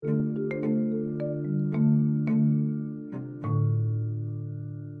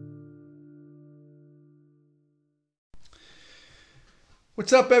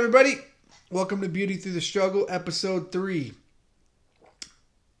What's up, everybody? Welcome to Beauty Through the Struggle, episode 3.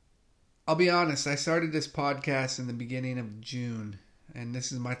 I'll be honest, I started this podcast in the beginning of June, and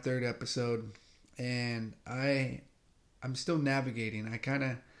this is my 3rd episode, and I'm still navigating. I kind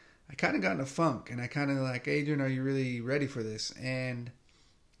of got in a funk, and I kind of like, Adrian, are you really ready for this? And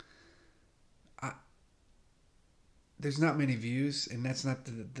there's not many views, and that's not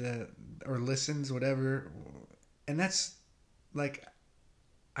or listens, whatever, and that's like,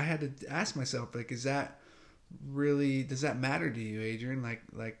 I had to ask myself, like, does that matter to you, Adrian?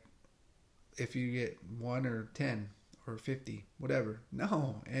 Like if you get 1 or 10 or 50, whatever.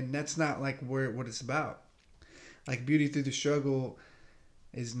 No. And that's not like what it's about. Like, Beauty Through the Struggle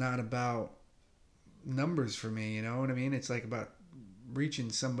is not about numbers for me, you know what I mean? It's like about reaching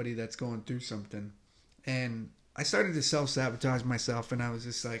somebody that's going through something. And I started to self-sabotage myself, and I was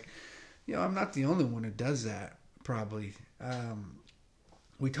just like, I'm not the only one who does that, probably.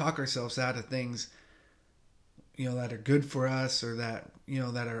 We talk ourselves out of things, that are good for us, or that,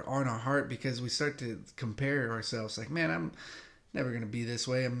 that are on our heart, because we start to compare ourselves. Like, man, I'm never going to be this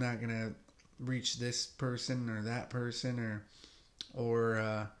way. I'm not going to reach this person or that person,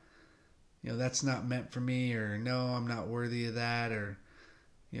 or that's not meant for me, or no, I'm not worthy of that, or,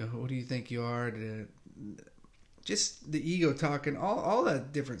 who do you think you are? Just the ego talking, all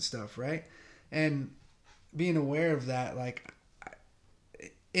that different stuff, right? And being aware of that, like,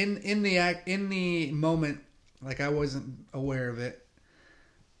 in the moment, like, I wasn't aware of it,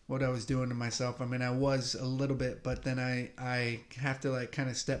 what I was doing to myself. I mean, I was a little bit, but then I have to, like, kind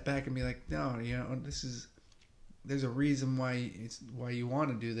of step back and be like, no, there's a reason why you want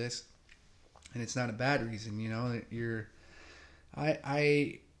to do this, and it's not a bad reason. That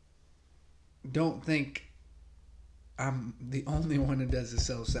I don't think I'm the only one who does the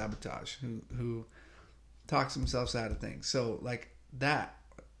self-sabotage, who talks themselves out of things. So, like, that,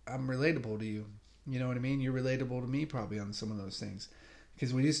 I'm relatable to you. You know what I mean? You're relatable to me probably on some of those things,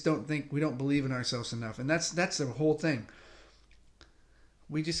 because we just we don't believe in ourselves enough. And that's the whole thing.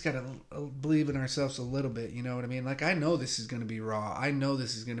 We just got to believe in ourselves a little bit. You know what I mean? Like, I know this is going to be raw. I know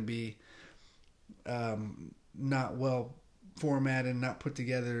this is going to be not well formatted, not put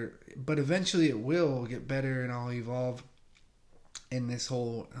together, but eventually it will get better, and I'll evolve in this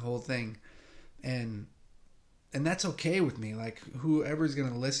whole thing. And that's okay with me. Like, whoever's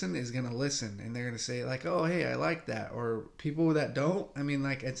going to listen is going to listen, and they're going to say, like, oh, hey, I like that. Or people that don't, I mean,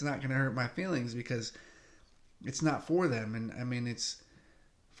 like, it's not going to hurt my feelings, because it's not for them. And I mean, it's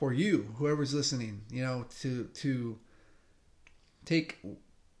for you, whoever's listening, to take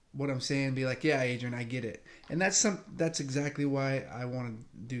what I'm saying, be like, yeah, Adrian, I get it. And that's exactly why I want to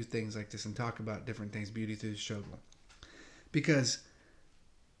do things like this and talk about different things, Beauty Through the Struggle. Because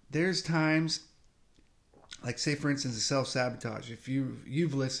there's times, like, say, for instance, the self-sabotage. If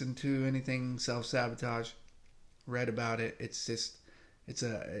you've listened to anything self-sabotage, read about it, it's just, it's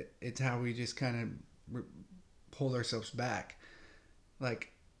how we just kind of hold ourselves back.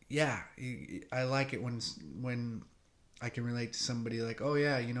 Like, yeah, I like it when I can relate to somebody, like, oh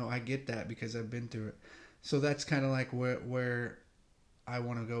yeah, I get that because I've been through it. So that's kind of like where I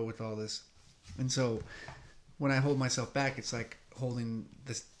want to go with all this. And so when I hold myself back, it's like holding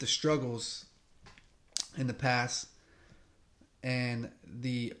the struggles in the past, and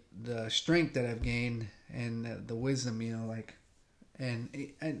the strength that I've gained, and the wisdom,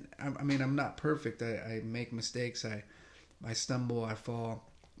 and I mean, I'm not perfect. I make mistakes. I stumble. I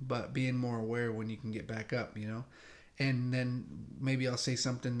fall. But being more aware when you can get back up, and then maybe I'll say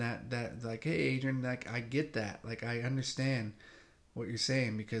something that like, hey, Adrian, like, I get that. Like, I understand what you're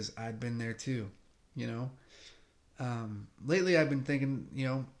saying, because I've been there too, Lately I've been thinking,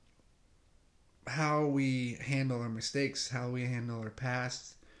 how we handle our mistakes, how we handle our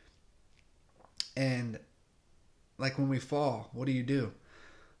past, and, like, when we fall, what do you do?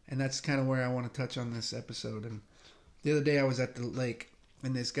 And that's kind of where I want to touch on this episode. And the other day I was at the lake,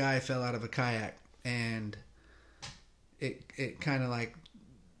 and this guy fell out of a kayak, and it kind of, like,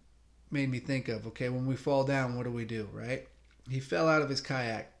 made me think of, okay, when we fall down, what do we do, right? He fell out of his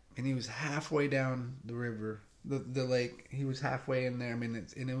kayak, and he was halfway down the river, the lake. He was halfway in there. I mean,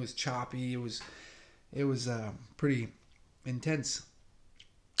 it was choppy. It was pretty intense,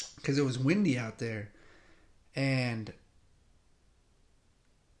 because it was windy out there, and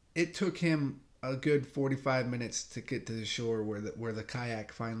it took him a good 45 minutes to get to the shore where the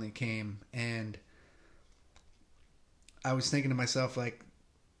kayak finally came. And I was thinking to myself, like,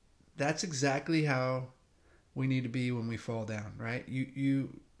 that's exactly how we need to be when we fall down, right?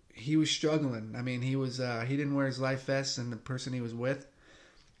 He was struggling. I mean, he didn't wear his life vest, and the person he was with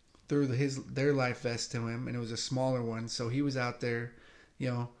threw their life vest to him, and it was a smaller one. So he was out there, you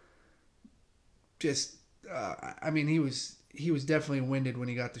know, just I mean, he was definitely winded when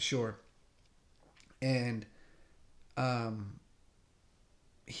he got to shore, and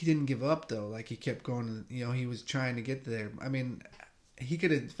he didn't give up though. Like he kept going. You know, he was trying to get there. I mean, he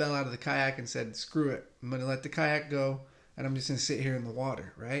could have fell out of the kayak and said, "Screw it, I'm gonna let the kayak go, and I'm just gonna sit here in the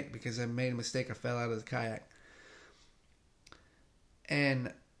water," right? Because I made a mistake. I fell out of the kayak,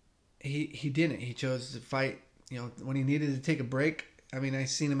 and he didn't. He chose to fight. You know, when he needed to take a break. I mean, I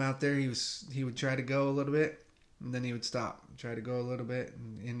seen him out there. He would try to go a little bit, and then he would stop. Try to go a little bit,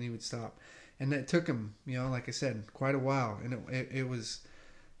 and he would stop. And it took him, you know, like I said, quite a while, and it was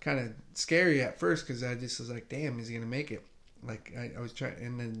kind of scary at first because I just was like, "Damn, is he gonna make it?" Like I was trying,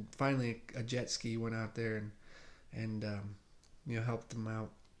 and then finally a jet ski went out there and you know, helped him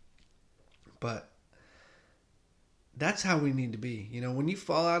out. But that's how we need to be. You know, when you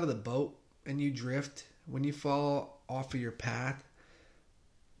fall out of the boat and you drift, when you fall off of your path,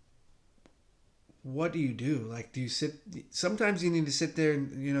 what do you do? Like, do you sit? Sometimes you need to sit there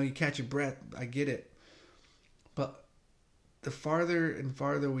and, you know, you catch your breath. I get it. But the farther and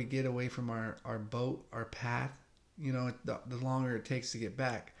farther we get away from our boat, our path, you know, the longer it takes to get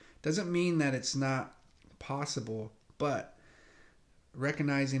back. Doesn't mean that it's not possible, but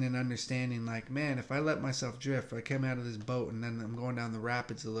recognizing and understanding, like, man, if I let myself drift, I come out of this boat and then I'm going down the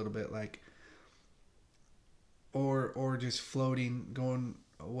rapids a little bit, like, or just floating, going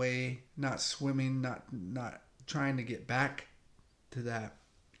away, not swimming, not trying to get back to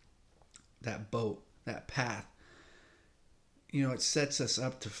that boat, that path. You know, it sets us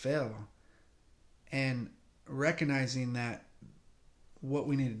up to fail. And recognizing that what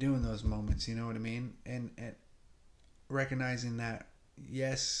we need to do in those moments, you know what I mean? And recognizing that,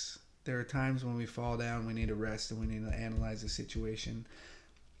 yes, there are times when we fall down, we need to rest and we need to analyze the situation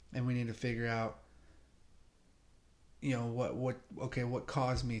and we need to figure out, you know, what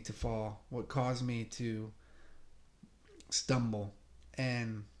caused me to fall? What caused me to stumble?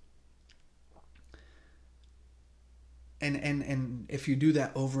 And if you do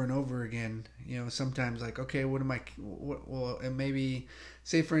that over and over again, you know, sometimes like, okay, well, and maybe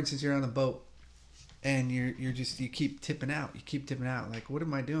say for instance, you're on the boat and you keep tipping out. You keep tipping out. Like, what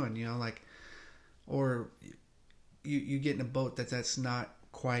am I doing? You know, like, or you get in a boat that's not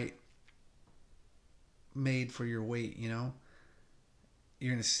quite made for your weight, you know,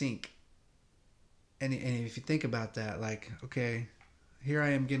 you're gonna sink. And if you think about that, like, okay, here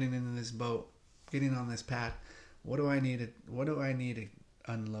I am getting into this boat, getting on this path. What do I need to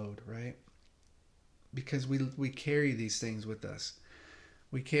unload, right? Because we carry these things with us.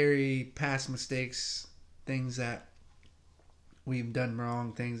 We carry past mistakes, things that we've done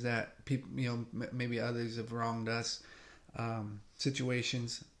wrong, things that people, you know, maybe others have wronged us,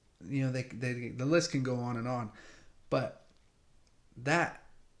 situations. You know, the list can go on and on, but that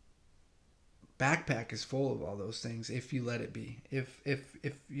backpack is full of all those things if you let it be. If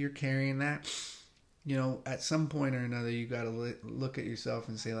you're carrying that, you know, at some point or another, you got to look at yourself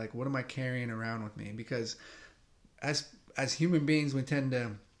and say, like, what am I carrying around with me? Because as human beings, we tend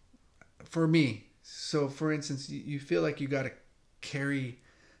to, for me, so for instance, you feel like you got to carry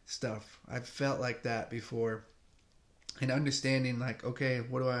stuff. I've felt like that before. And understanding, like, okay,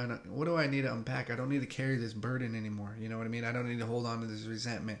 what do I need to unpack? I don't need to carry this burden anymore. You know what I mean? I don't need to hold on to this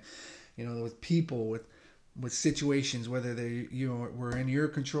resentment. You know, with people, with situations, whether they, you know, were in your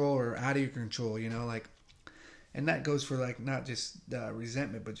control or out of your control. You know, like, and that goes for, like, not just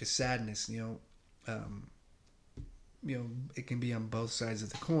resentment, but just sadness. You know, it can be on both sides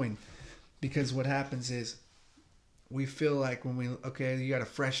of the coin, because what happens is we feel like when you got a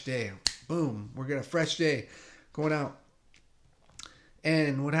fresh day, boom, we're got a fresh day going out.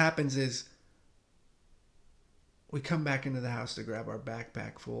 And what happens is we come back into the house to grab our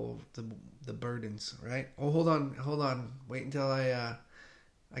backpack full of the burdens, right? Oh, hold on. Wait until I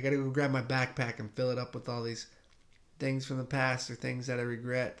got to go grab my backpack and fill it up with all these things from the past, or things that I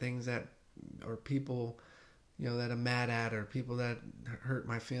regret, things that, or people, you know, that I'm mad at, or people that hurt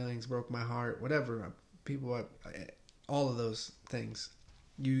my feelings, broke my heart, whatever. People, all of those things.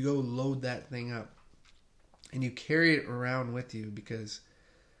 You go load that thing up. And you carry it around with you because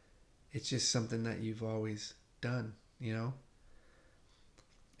it's just something that you've always done, you know?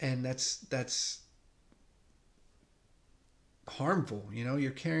 And that's harmful, you know?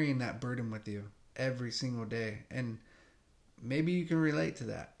 You're carrying that burden with you every single day. And maybe you can relate to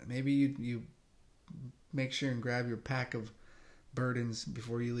that. Maybe you make sure and grab your pack of burdens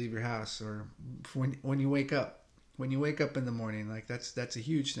before you leave your house, or when you wake up. When you wake up in the morning, like, that's a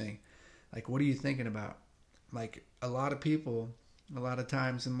huge thing. Like, what are you thinking about? Like, a lot of people, a lot of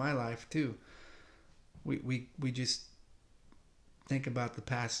times in my life too, we just think about the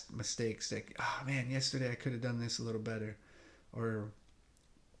past mistakes. Like, oh man, yesterday I could have done this a little better, or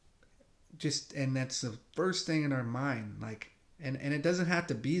just, and that's the first thing in our mind. Like, and it doesn't have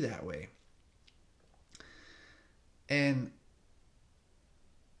to be that way. And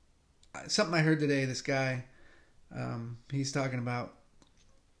something I heard today, this guy, he's talking about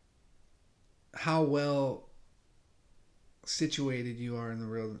how well situated you are in the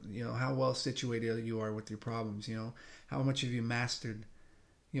real, how well situated you are with your problems, how much have you mastered,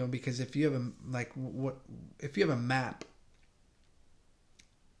 because if you have if you have a map,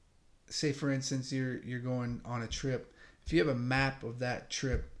 say for instance, you're going on a trip, if you have a map of that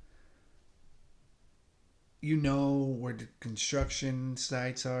trip, you know where the construction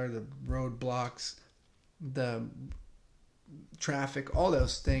sites are, the roadblocks, the traffic, all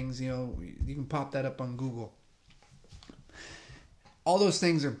those things, you can pop that up on Google. All those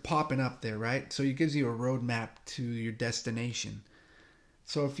things are popping up there, right? So it gives you a roadmap to your destination.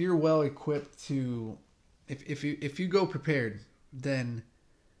 So if you're well equipped to, if you go prepared, then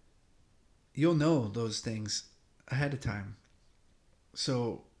you'll know those things ahead of time.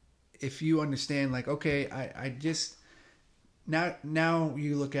 So if you understand, like, okay, I just now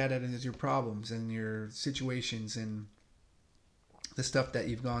you look at it as your problems and your situations and the stuff that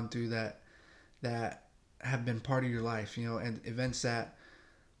you've gone through that have been part of your life, and events that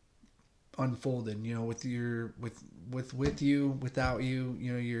unfolded, with you, without you,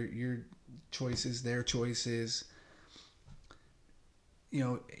 your choices, their choices.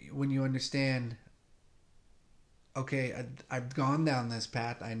 When you understand, okay, I've gone down this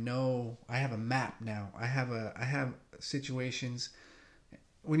path. I know I have a map now. I have situations.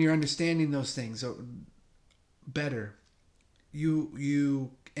 When you're understanding those things better, you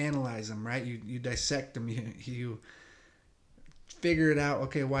analyze them, right? You dissect them. You figure it out.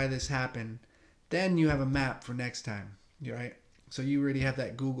 Okay, why this happened? Then you have a map for next time, right? So you already have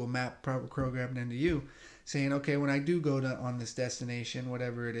that Google map programmed into you, saying, okay, when I do go on this destination,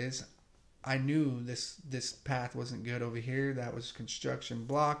 whatever it is, I knew this path wasn't good over here. That was construction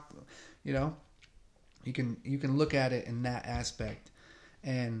block. You can look at it in that aspect,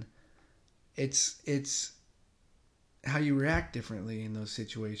 and it's how you react differently in those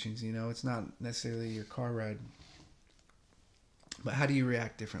situations. It's not necessarily your car ride, but how do you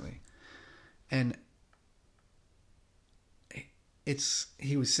react differently? And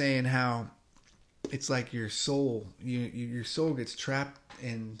he was saying how it's like your soul, your soul gets trapped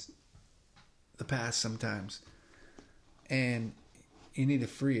in the past sometimes, and you need to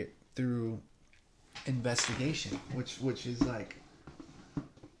free it through investigation, which is like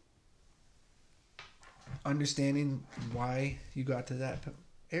understanding why you got to that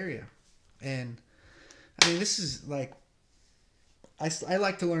area. And I mean, this is like, I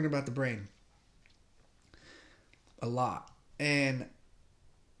like to learn about the brain a lot, and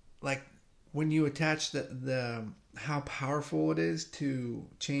like when you attach the how powerful it is to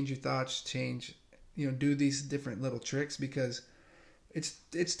change your thoughts, do these different little tricks, because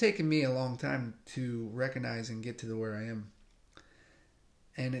it's taken me a long time to recognize and get to where I am.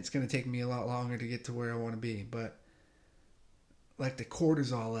 And it's going to take me a lot longer to get to where I want to be. But like the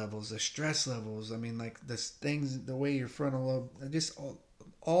cortisol levels, the stress levels, I mean, like the things, the way your frontal lobe, just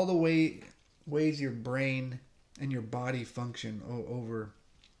all the ways your brain and your body function over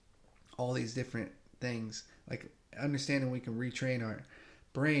all these different things. Like understanding we can retrain our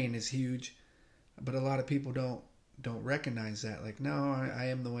brain is huge, but a lot of people don't recognize that. Like, no, I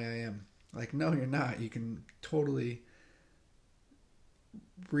am the way I am. Like, no, you're not. You can totally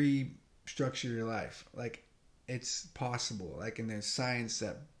restructure your life. Like, it's possible. Like, and there's science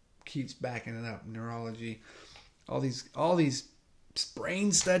that keeps backing it up. Neurology, all these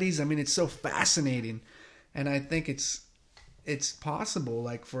brain studies. I mean, it's so fascinating, and I think it's possible,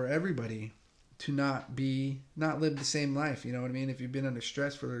 like, for everybody to not live the same life. You know what I mean? If you've been under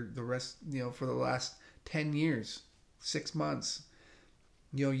stress for the rest, for the last 10 years, 6 months,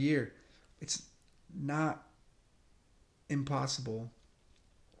 year, it's not impossible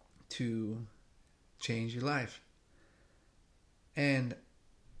to change your life. And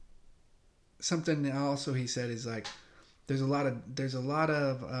something also he said is like, there's a lot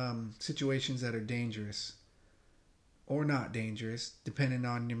of situations that are dangerous or not dangerous depending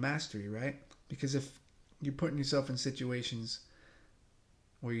on your mastery, right? Because if you're putting yourself in situations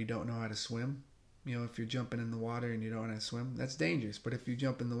where you don't know how to swim, if you're jumping in the water and you don't know how to swim, that's dangerous. But if you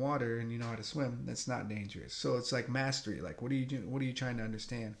jump in the water and you know how to swim, that's not dangerous. So it's like mastery. Like, what are you doing? What are you trying to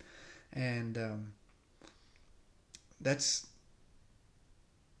understand? And that's,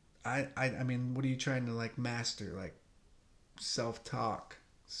 I mean, what are you trying to like master? Like self-talk,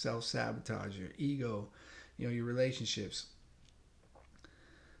 self-sabotage, your ego, your relationships.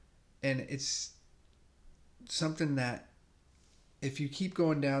 And it's something that if you keep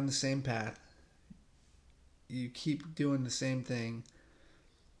going down the same path, you keep doing the same thing,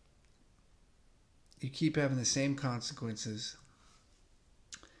 you keep having the same consequences,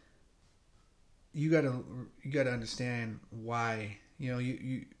 you gotta understand why.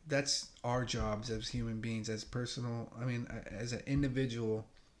 You that's our jobs as human beings, as personal. I mean, as an individual,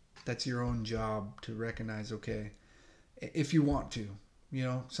 that's your own job to recognize. Okay, if you want to,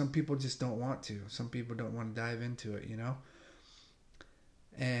 some people just don't want to. Some people don't want to dive into it.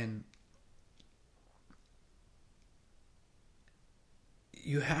 And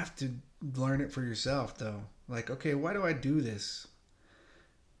you have to learn it for yourself, though. Like, okay, why do I do this?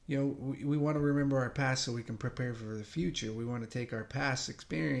 We want to remember our past so we can prepare for the future. We want to take our past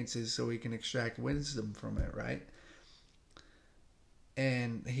experiences so we can extract wisdom from it, right?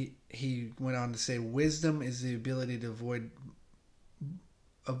 And he went on to say, wisdom is the ability to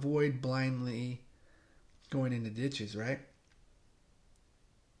avoid blindly going into ditches, right?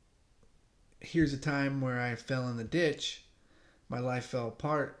 Here's a time where I fell in the ditch. My life fell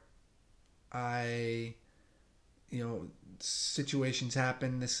apart. Situations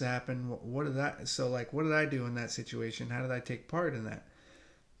happen, this happened. What did I do in that situation? How did I take part in that?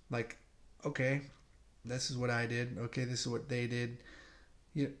 Like, okay, this is what I did. Okay, this is what they did.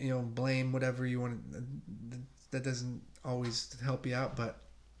 Blame whatever you want. That doesn't always help you out, but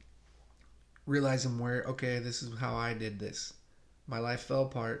realizing okay, this is how I did this. My life fell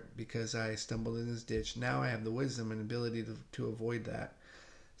apart because I stumbled in this ditch. Now I have the wisdom and ability to avoid that.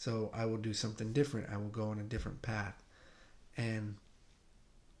 So I will do something different. I will go on a different path. And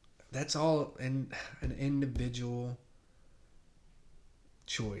that's all an individual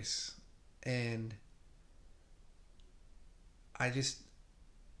choice. And I just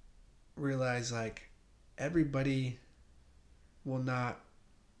realized, like, everybody will not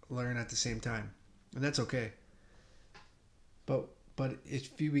learn at the same time. And that's okay. But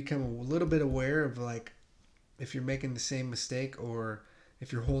if you become a little bit aware of, like, if you're making the same mistake or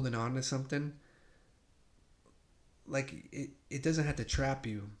if you're holding on to something, like, it doesn't have to trap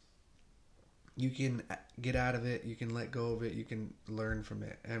you. You can get out of it. You can let go of it. You can learn from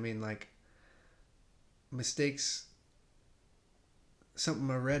it. I mean, like, mistakes. Something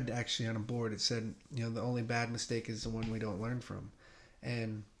I read actually on a board. It said, the only bad mistake is the one we don't learn from.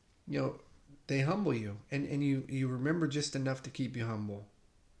 And, they humble you. And you remember just enough to keep you humble.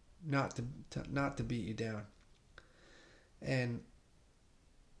 Not to beat you down. And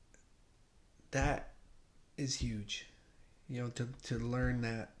that is huge, to learn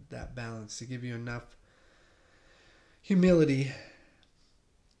that balance, to give you enough humility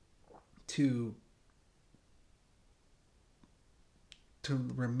to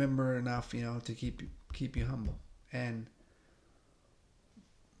remember enough, to keep you humble. And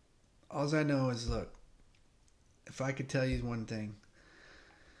all I know is, look, if I could tell you one thing,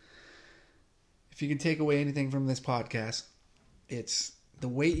 if you can take away anything from this podcast, it's the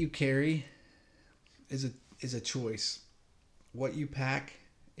weight you carry is a choice. What you pack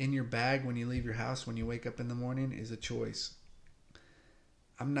in your bag when you leave your house, when you wake up in the morning, is a choice.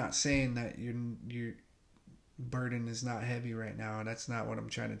 I'm not saying that your burden is not heavy right now, and that's not what I'm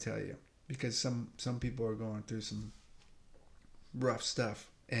trying to tell you. Because some people are going through some rough stuff,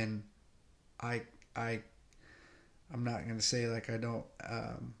 and I'm not going to say, like, I don't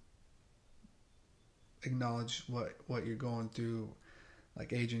acknowledge what you're going through.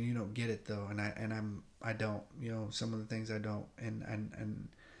 Like, Adrian, you don't get it though, and I don't. Some of the things I don't, and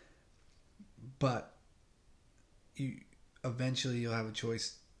but you eventually you'll have a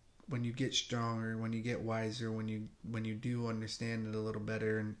choice when you get stronger, when you get wiser, when you do understand it a little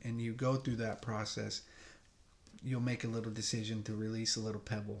better, and you go through that process. You'll make a little decision to release a little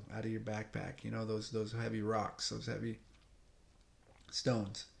pebble out of your backpack. Those heavy rocks, those heavy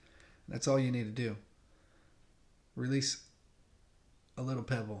stones. That's all you need to do. Release a little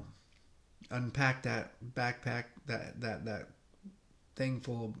pebble. Unpack that backpack, that thing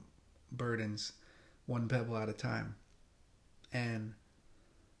full of burdens, one pebble at a time. And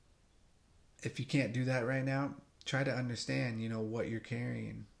if you can't do that right now, try to understand, what you're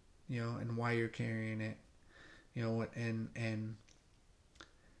carrying, and why you're carrying it, what and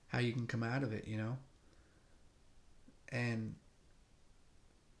how you can come out of it, and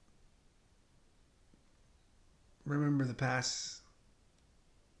remember the past.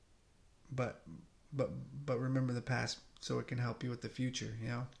 But remember the past so it can help you with the future,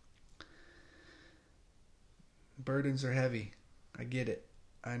 Burdens are heavy. I get it.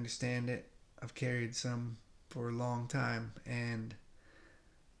 I understand it. I've carried some for a long time, and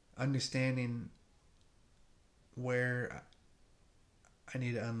understanding where I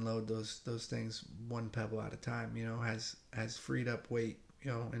need to unload those things one pebble at a time. Has freed up weight.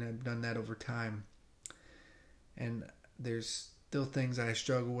 And I've done that over time. And there's still things I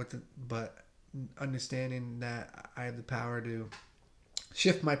struggle with, but understanding that I have the power to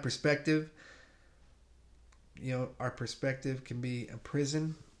shift my perspective. Our perspective can be a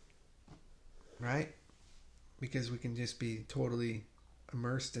prison, right? Because we can just be totally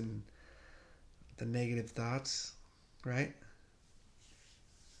immersed in the negative thoughts, right?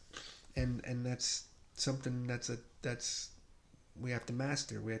 And that's something that's we have to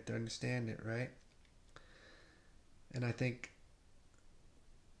master. We have to understand it, right? And I think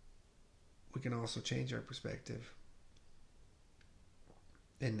we can also change our perspective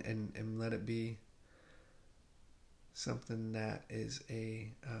and let it be something that is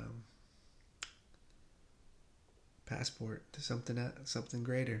a passport to something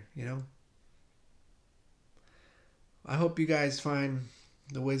greater. I hope you guys find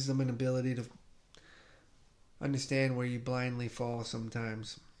the wisdom and ability to understand where you blindly fall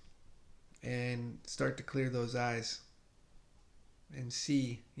sometimes and start to clear those eyes and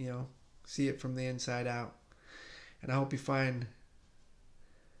see it from the inside out. And I hope you find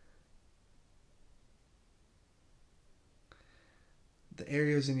the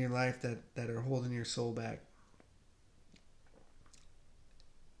areas in your life that are holding your soul back,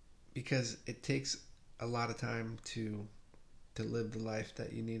 because it takes a lot of time to live the life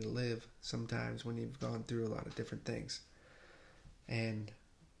that you need to live sometimes when you've gone through a lot of different things. And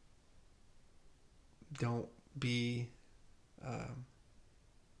don't beat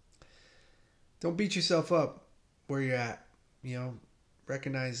yourself up where you're at.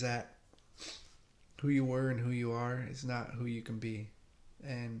 Recognize that who you were and who you are is not who you can be.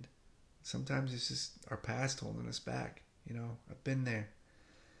 And sometimes it's just our past holding us back. I've been there.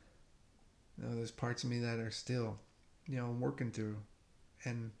 There's parts of me that are still, I'm working through,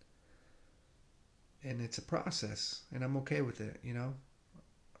 and it's a process, and I'm okay with it.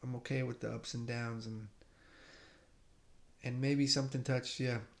 I'm okay with the ups and downs, and maybe something touched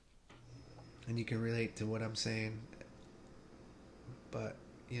you, and you can relate to what I'm saying. But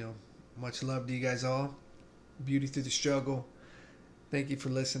much love to you guys all. Beauty through the struggle. Thank you for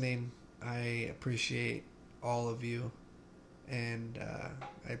listening. I appreciate all of you, and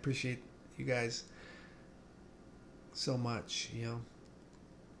I appreciate you guys so much.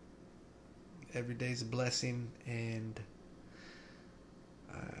 Every day's a blessing, and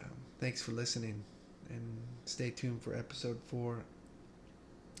thanks for listening, and stay tuned for episode 4.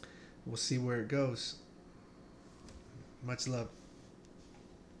 We'll see where it goes. Much love.